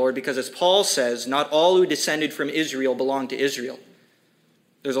day of the Lord because, as Paul says, not all who descended from Israel belong to Israel.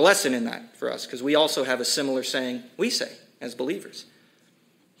 There's a lesson in that for us because we also have a similar saying we say as believers.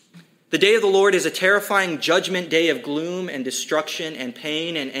 The day of the Lord is a terrifying judgment day of gloom and destruction and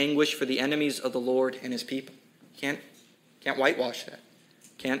pain and anguish for the enemies of the Lord and his people. Can't whitewash that.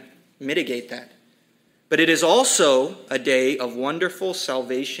 Can't mitigate that. But it is also a day of wonderful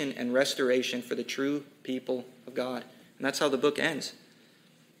salvation and restoration for the true people of God. And that's how the book ends.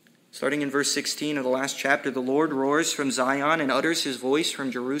 Starting in verse 16 of the last chapter, the Lord roars from Zion and utters his voice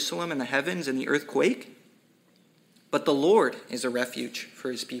from Jerusalem, and the heavens and the earth quake. But the Lord is a refuge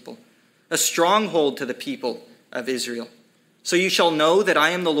for his people, a stronghold to the people of Israel. So you shall know that I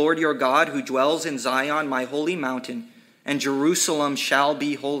am the Lord your God, who dwells in Zion, my holy mountain, and Jerusalem shall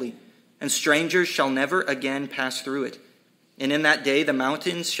be holy, and strangers shall never again pass through it. And in that day the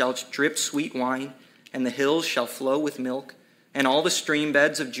mountains shall drip sweet wine, and the hills shall flow with milk, and all the stream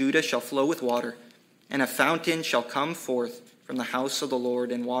beds of Judah shall flow with water, and a fountain shall come forth from the house of the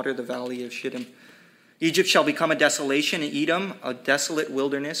Lord and water the valley of Shittim. Egypt shall become a desolation, and Edom a desolate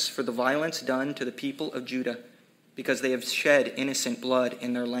wilderness for the violence done to the people of Judah, because they have shed innocent blood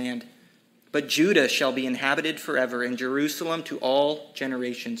in their land. But Judah shall be inhabited forever, and Jerusalem to all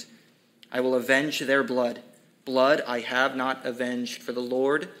generations. I will avenge their blood. Blood I have not avenged, for the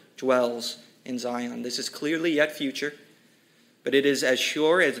Lord dwells in Zion. This is clearly yet future, but it is as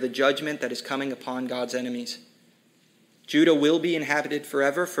sure as the judgment that is coming upon God's enemies. Judah will be inhabited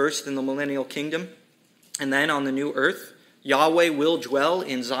forever, first in the millennial kingdom, and then on the new earth. Yahweh will dwell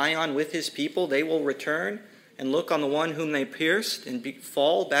in Zion with his people. They will return and look on the one whom they pierced and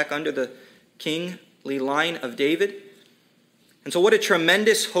fall back under the kingly line of David. And so what a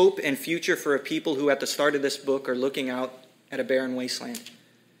tremendous hope and future for a people who at the start of this book are looking out at a barren wasteland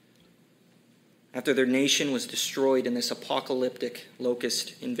after their nation was destroyed in this apocalyptic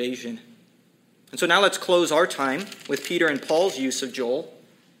locust invasion. And so now let's close our time with Peter and Paul's use of Joel,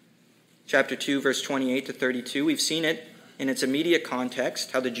 chapter 2, verse 28 to 32. We've seen it in its immediate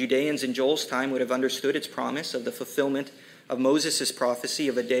context, how the Judeans in Joel's time would have understood its promise of the fulfillment of Moses' prophecy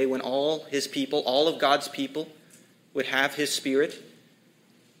of a day when all his people, all of God's people, would have his Spirit.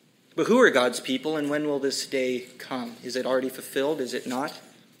 But who are God's people, and when will this day come? Is it already fulfilled? Is it not?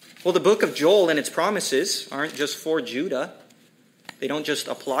 Well, the book of Joel and its promises aren't just for Judah. They don't just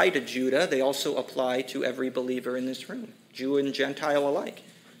apply to Judah. They also apply to every believer in this room, Jew and Gentile alike.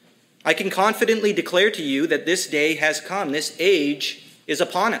 I can confidently declare to you that this day has come. This age is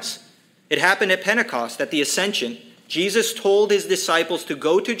upon us. It happened at Pentecost, at the Ascension. Jesus told his disciples to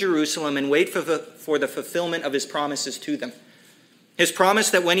go to Jerusalem and wait for the fulfillment of his promises to them. His promise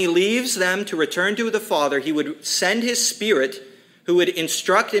that when he leaves them to return to the Father, he would send his Spirit who would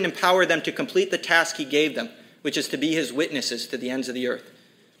instruct and empower them to complete the task he gave them, which is to be his witnesses to the ends of the earth.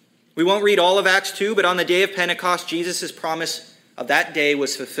 We won't read all of Acts 2, but on the day of Pentecost, Jesus' promise of that day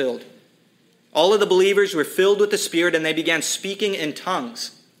was fulfilled. All of the believers were filled with the Spirit, and they began speaking in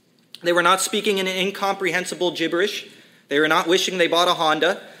tongues. They were not speaking in incomprehensible gibberish. They were not wishing they bought a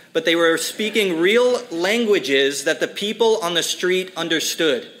Honda, but they were speaking real languages that the people on the street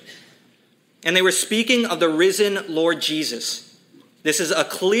understood. And they were speaking of the risen Lord Jesus. This is a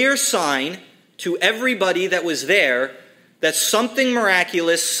clear sign to everybody that was there that something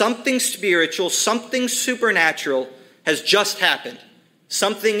miraculous, something spiritual, something supernatural has just happened.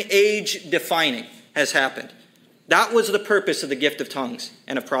 Something age-defining has happened. That was the purpose of the gift of tongues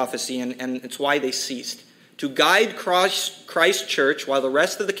and of prophecy, and it's why they ceased. To guide Christ's church while the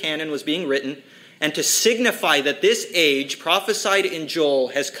rest of the canon was being written, and to signify that this age prophesied in Joel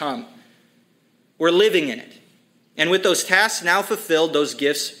has come. We're living in it. And with those tasks now fulfilled, those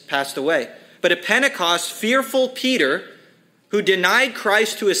gifts passed away. But at Pentecost, fearful Peter, who denied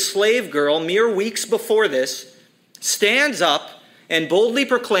Christ to a slave girl mere weeks before this, stands up and boldly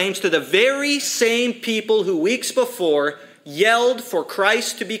proclaims to the very same people who weeks before yelled for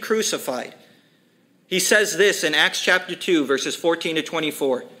Christ to be crucified. He says this in Acts chapter 2, verses 14 to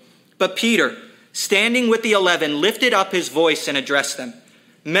 24. But Peter, standing with the 11, lifted up his voice and addressed them.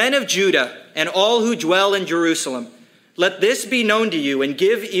 Men of Judah and all who dwell in Jerusalem, let this be known to you and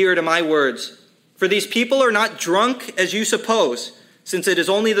give ear to my words. For these people are not drunk as you suppose, since it is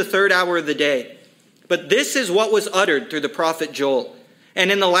only the third hour of the day. But this is what was uttered through the prophet Joel.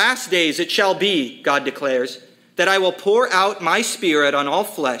 And in the last days it shall be, God declares, that I will pour out my spirit on all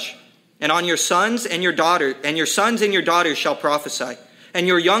flesh, and on your sons and your daughters, and your sons and your daughters shall prophesy, and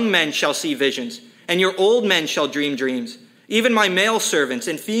your young men shall see visions, and your old men shall dream dreams. Even my male servants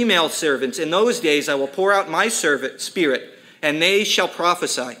and female servants, in those days I will pour out my spirit, and they shall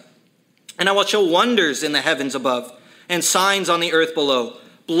prophesy. And I will show wonders in the heavens above, and signs on the earth below,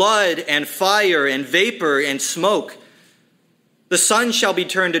 blood and fire and vapor and smoke. The sun shall be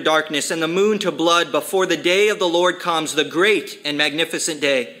turned to darkness and the moon to blood before the day of the Lord comes, the great and magnificent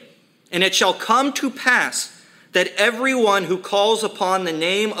day. And it shall come to pass that everyone who calls upon the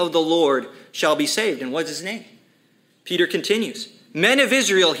name of the Lord shall be saved. And what's his name? Peter continues, Men of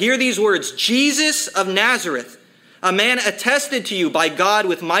Israel, hear these words. Jesus of Nazareth, a man attested to you by God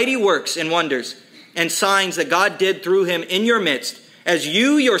with mighty works and wonders and signs that God did through him in your midst, as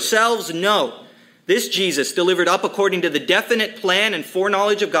you yourselves know. This Jesus, delivered up according to the definite plan and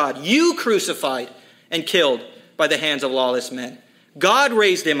foreknowledge of God, you crucified and killed by the hands of lawless men. God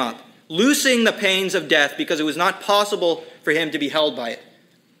raised him up, loosing the pains of death, because it was not possible for him to be held by it.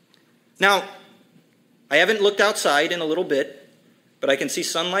 Now, I haven't looked outside in a little bit, but I can see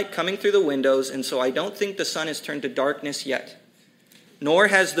sunlight coming through the windows, and so I don't think the sun has turned to darkness yet, nor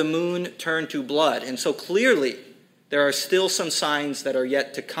has the moon turned to blood. And so clearly, there are still some signs that are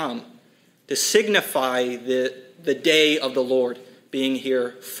yet to come to signify the day of the Lord being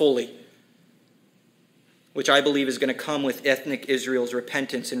here fully, which I believe is going to come with ethnic Israel's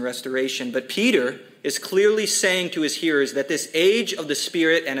repentance and restoration. But Peter is clearly saying to his hearers that this age of the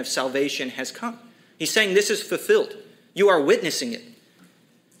Spirit and of salvation has come. He's saying this is fulfilled. You are witnessing it.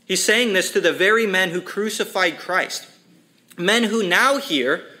 He's saying this to the very men who crucified Christ. Men who now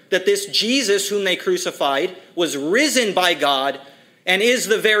hear that this Jesus whom they crucified was risen by God and is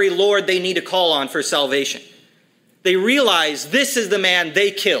the very Lord they need to call on for salvation. They realize this is the man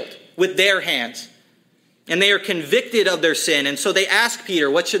they killed with their hands. And they are convicted of their sin. And so they ask Peter,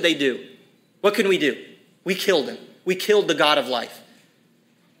 what should they do? What can we do? We killed him. We killed the God of life.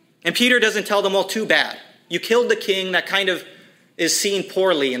 And Peter doesn't tell them, well, too bad. You killed the king that kind of is seen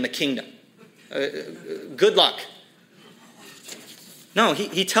poorly in the kingdom. Good luck. No,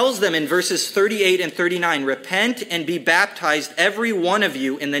 he tells them in verses 38 and 39, repent and be baptized, every one of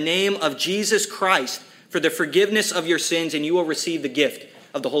you, in the name of Jesus Christ for the forgiveness of your sins, and you will receive the gift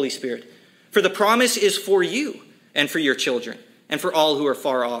of the Holy Spirit. For the promise is for you and for your children and for all who are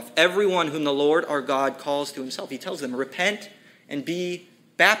far off, everyone whom the Lord our God calls to himself. He tells them, repent and be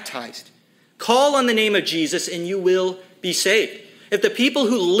baptized. Call on the name of Jesus and you will be saved. If the people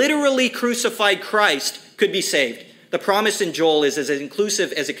who literally crucified Christ could be saved, the promise in Joel is as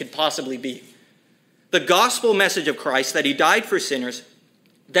inclusive as it could possibly be. The gospel message of Christ, that he died for sinners,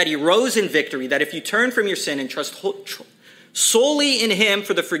 that he rose in victory, that if you turn from your sin and trust solely in him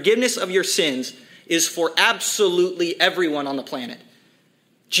for the forgiveness of your sins, is for absolutely everyone on the planet.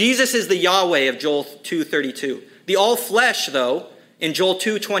 Jesus is the Yahweh of Joel 2:32. The all flesh, though, in Joel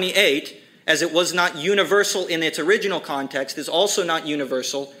 2:28, as it was not universal in its original context, is also not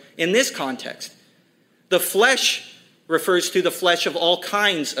universal in this context. The flesh refers to the flesh of all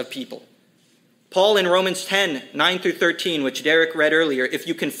kinds of people. Paul in Romans 10, 9 through 13, which Derek read earlier, if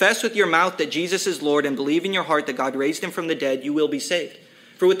you confess with your mouth that Jesus is Lord and believe in your heart that God raised him from the dead, you will be saved.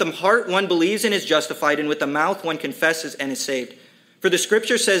 For with the heart one believes and is justified, and with the mouth one confesses and is saved. For the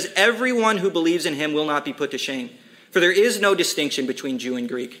scripture says, everyone who believes in him will not be put to shame. For there is no distinction between Jew and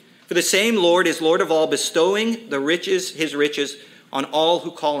Greek. For the same Lord is Lord of all, bestowing the riches, his riches, on all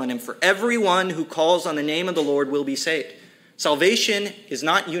who call on him. For everyone who calls on the name of the Lord will be saved. Salvation is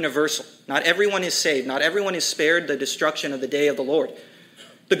not universal. Not everyone is saved. Not everyone is spared the destruction of the day of the Lord.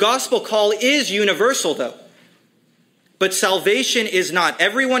 The gospel call is universal, though. But salvation is not.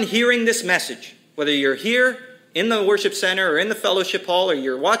 Everyone hearing this message, whether you're here in the worship center or in the fellowship hall, or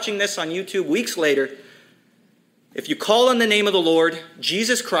you're watching this on YouTube weeks later, if you call on the name of the Lord,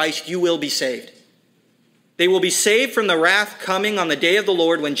 Jesus Christ, you will be saved. They will be saved from the wrath coming on the day of the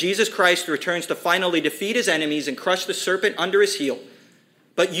Lord when Jesus Christ returns to finally defeat his enemies and crush the serpent under his heel.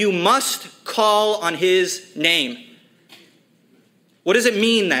 But you must call on his name. What does it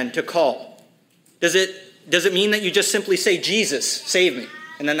mean then to call? Does it mean that you just simply say, Jesus, save me,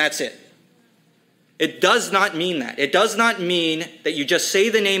 and then that's it? It does not mean that. It does not mean that you just say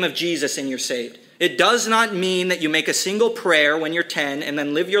the name of Jesus and you're saved. It does not mean that you make a single prayer when you're 10 and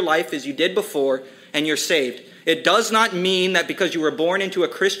then live your life as you did before and you're saved. It does not mean that because you were born into a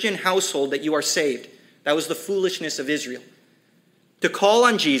Christian household that you are saved. That was the foolishness of Israel. To call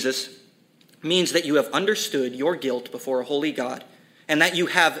on Jesus means that you have understood your guilt before a holy God and that you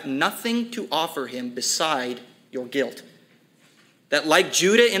have nothing to offer him beside your guilt. That like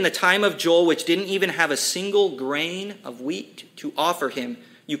Judah in the time of Joel, which didn't even have a single grain of wheat to offer him,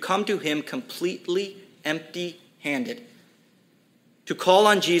 you come to him completely empty-handed. To call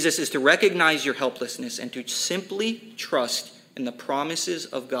on Jesus is to recognize your helplessness and to simply trust in the promises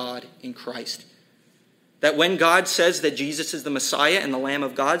of God in Christ. That when God says that Jesus is the Messiah and the Lamb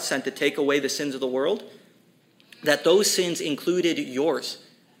of God sent to take away the sins of the world, that those sins included yours.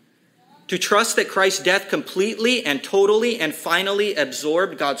 To trust that Christ's death completely and totally and finally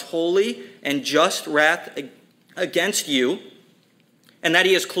absorbed God's holy and just wrath against you, and that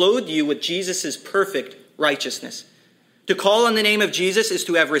he has clothed you with Jesus' perfect righteousness. To call on the name of Jesus is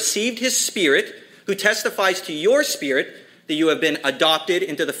to have received his Spirit, who testifies to your spirit that you have been adopted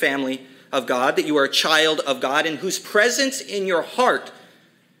into the family of God, that you are a child of God, and whose presence in your heart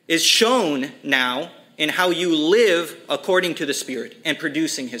is shown now in how you live according to the Spirit and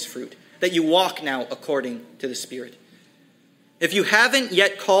producing his fruit. That you walk now according to the Spirit. If you haven't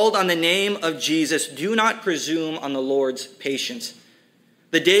yet called on the name of Jesus, do not presume on the Lord's patience.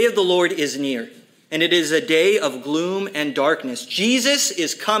 The day of the Lord is near, and it is a day of gloom and darkness. Jesus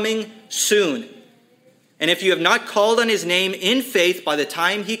is coming soon. And if you have not called on his name in faith, by the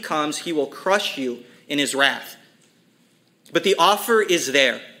time he comes, he will crush you in his wrath. But the offer is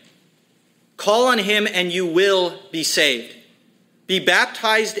there. Call on him and you will be saved. Be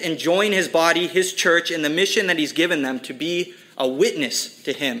baptized and join his body, his church, in the mission that he's given them to be a witness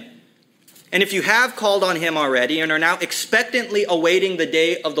to him. And if you have called on him already and are now expectantly awaiting the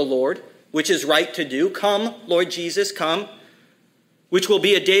day of the Lord, which is right to do, come, Lord Jesus, come, which will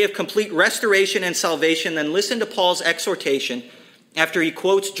be a day of complete restoration and salvation, then listen to Paul's exhortation after he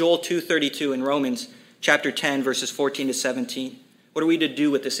quotes Joel 2:32 in Romans chapter 10, verses 14 to 17. What are we to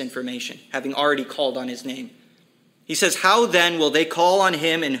do with this information, having already called on his name? He says, how then will they call on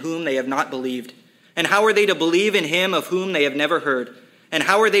him in whom they have not believed? And how are they to believe in him of whom they have never heard? And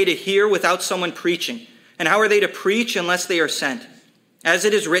how are they to hear without someone preaching? And how are they to preach unless they are sent? As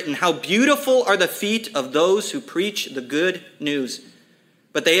it is written, how beautiful are the feet of those who preach the good news.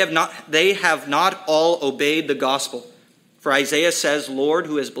 But they have not all obeyed the gospel. For Isaiah says, Lord,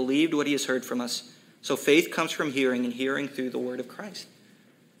 who has believed what he has heard from us? So faith comes from hearing, and hearing through the word of Christ.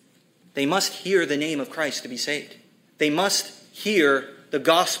 They must hear the name of Christ to be saved. They must hear the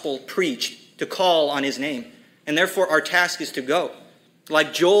gospel preached to call on his name. And therefore our task is to go.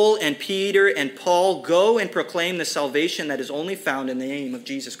 Like Joel and Peter and Paul, go and proclaim the salvation that is only found in the name of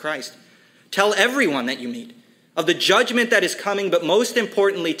Jesus Christ. Tell everyone that you meet of the judgment that is coming, but most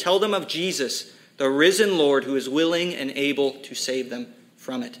importantly, tell them of Jesus, the risen Lord, who is willing and able to save them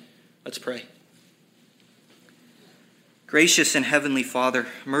from it. Let's pray. Gracious and heavenly Father,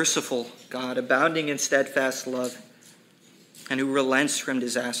 merciful God, abounding in steadfast love, and who relents from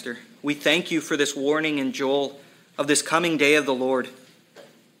disaster, we thank you for this warning in Joel of this coming day of the Lord.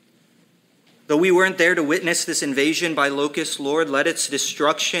 Though we weren't there to witness this invasion by locusts, Lord, let its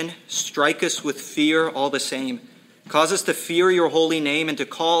destruction strike us with fear all the same. Cause us to fear your holy name and to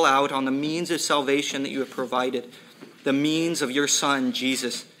call out on the means of salvation that you have provided, the means of your Son,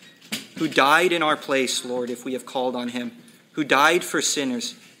 Jesus, who died in our place, Lord, if we have called on him, who died for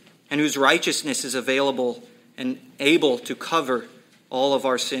sinners, and whose righteousness is available and able to cover all of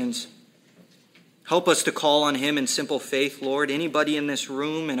our sins. Help us to call on him in simple faith, Lord. Anybody in this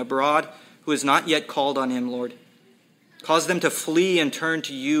room and abroad who has not yet called on him, Lord, cause them to flee and turn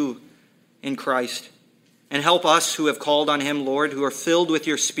to you in Christ. And help us who have called on him, Lord, who are filled with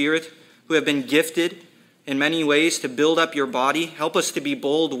your Spirit, who have been gifted in many ways to build up your body. Help us to be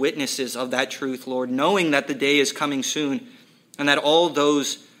bold witnesses of that truth, Lord, knowing that the day is coming soon and that all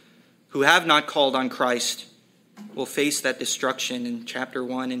those who have not called on Christ will face that destruction in chapter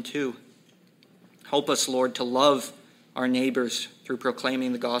 1 and 2. Help us, Lord, to love our neighbors through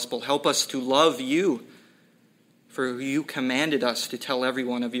proclaiming the gospel. Help us to love you, for you commanded us to tell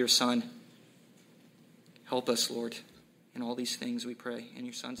everyone of your Son. Help us, Lord, in all these things we pray. In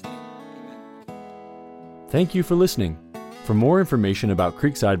your Son's name, amen. Thank you for listening. For more information about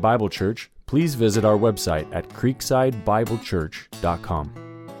Creekside Bible Church, please visit our website at creeksidebiblechurch.com.